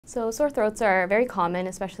So sore throats are very common,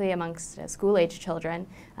 especially amongst school-age children.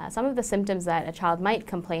 Some of the symptoms that a child might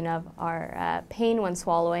complain of are pain when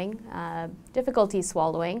swallowing, difficulty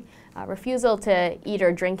swallowing, refusal to eat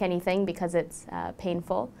or drink anything because it's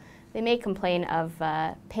painful. They may complain of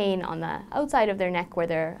pain on the outside of their neck where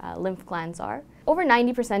their lymph glands are. Over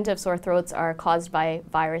 90% of sore throats are caused by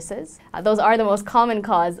viruses. Those are the most common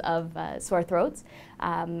cause of sore throats.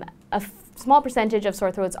 A small percentage of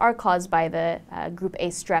sore throats are caused by the group A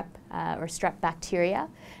strep or strep bacteria,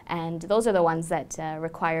 and those are the ones that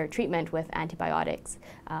require treatment with antibiotics.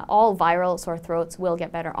 All viral sore throats will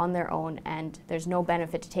get better on their own, and there's no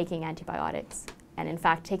benefit to taking antibiotics. And in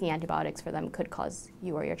fact, taking antibiotics for them could cause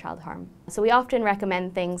you or your child harm. So we often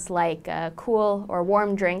recommend things like cool or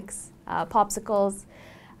warm drinks, popsicles,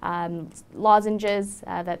 lozenges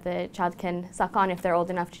that the child can suck on if they're old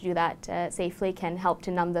enough to do that safely can help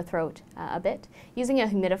to numb the throat a bit. Using a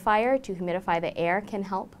humidifier to humidify the air can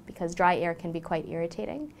help because dry air can be quite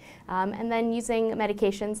irritating. And then using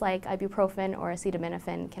medications like ibuprofen or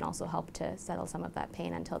acetaminophen can also help to settle some of that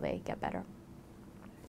pain until they get better.